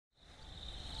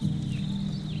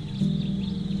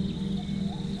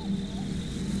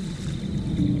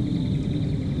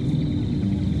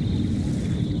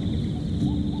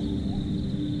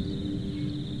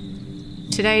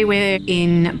Today we're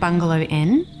in Bungalow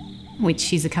N,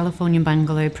 which is a Californian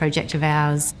bungalow project of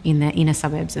ours in the inner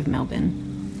suburbs of Melbourne.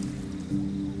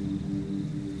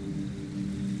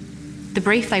 The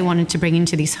brief they wanted to bring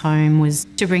into this home was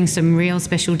to bring some real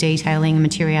special detailing and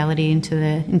materiality into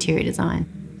the interior design.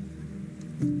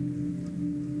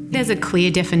 There's a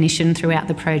clear definition throughout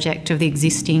the project of the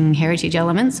existing heritage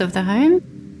elements of the home,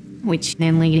 which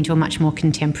then lead into a much more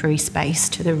contemporary space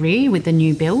to the rear with the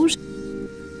new build.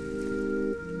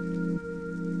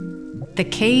 The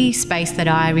key space that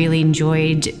I really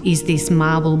enjoyed is this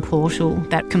marble portal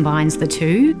that combines the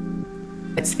two.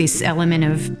 It's this element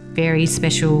of very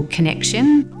special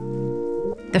connection.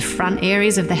 The front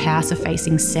areas of the house are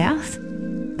facing south.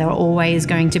 They're always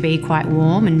going to be quite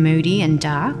warm and moody and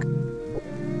dark.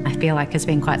 I feel like it's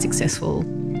been quite successful.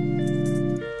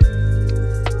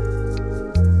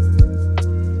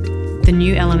 The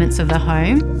new elements of the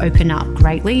home open up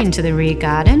greatly into the rear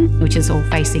garden, which is all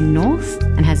facing north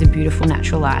and has a beautiful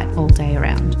natural light all day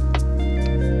around.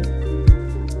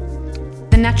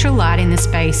 The natural light in the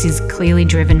space is clearly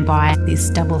driven by this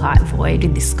double height void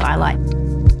with this skylight.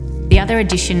 The other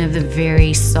addition of the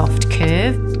very soft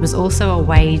curve was also a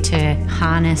way to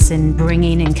harness and bring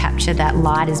in and capture that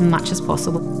light as much as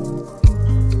possible.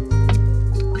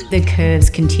 The curves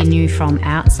continue from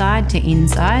outside to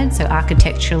inside, so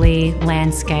architecturally,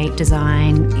 landscape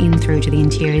design, in through to the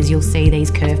interiors, you'll see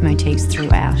these curve motifs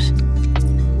throughout.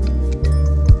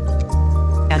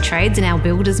 Our trades and our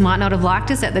builders might not have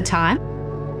liked us at the time,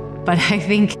 but I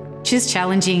think just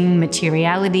challenging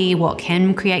materiality, what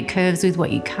can create curves with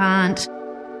what you can't,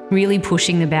 really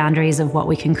pushing the boundaries of what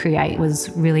we can create was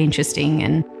really interesting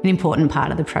and an important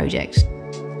part of the project.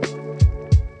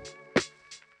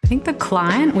 I think the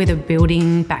client with a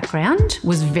building background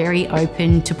was very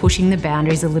open to pushing the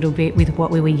boundaries a little bit with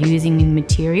what we were using in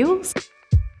materials.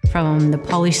 From the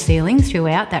polished ceiling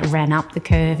throughout that ran up the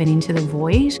curve and into the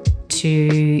void,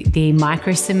 to the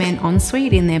micro cement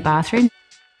ensuite in their bathroom.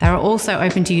 They were also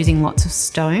open to using lots of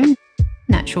stone,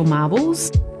 natural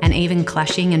marbles, and even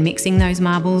clashing and mixing those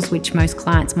marbles, which most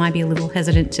clients might be a little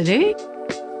hesitant to do.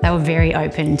 They were very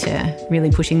open to really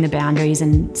pushing the boundaries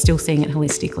and still seeing it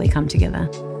holistically come together.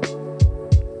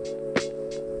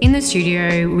 In the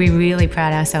studio, we really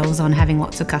pride ourselves on having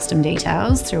lots of custom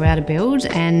details throughout a build,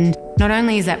 and not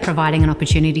only is that providing an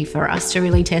opportunity for us to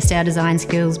really test our design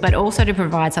skills, but also to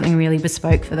provide something really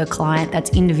bespoke for the client that's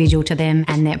individual to them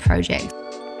and their project.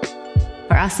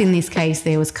 For us in this case,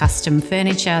 there was custom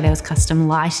furniture, there was custom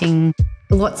lighting,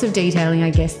 lots of detailing, I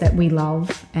guess, that we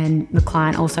love and the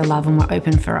client also love and were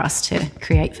open for us to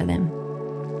create for them.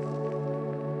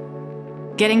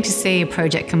 Getting to see a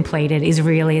project completed is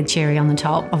really a cherry on the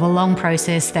top of a long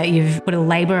process that you've put a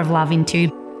labour of love into.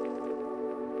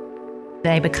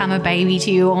 They become a baby to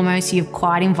you almost. You're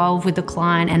quite involved with the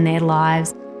client and their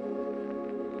lives.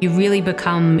 You really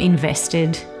become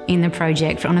invested in the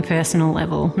project on a personal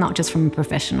level, not just from a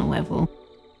professional level.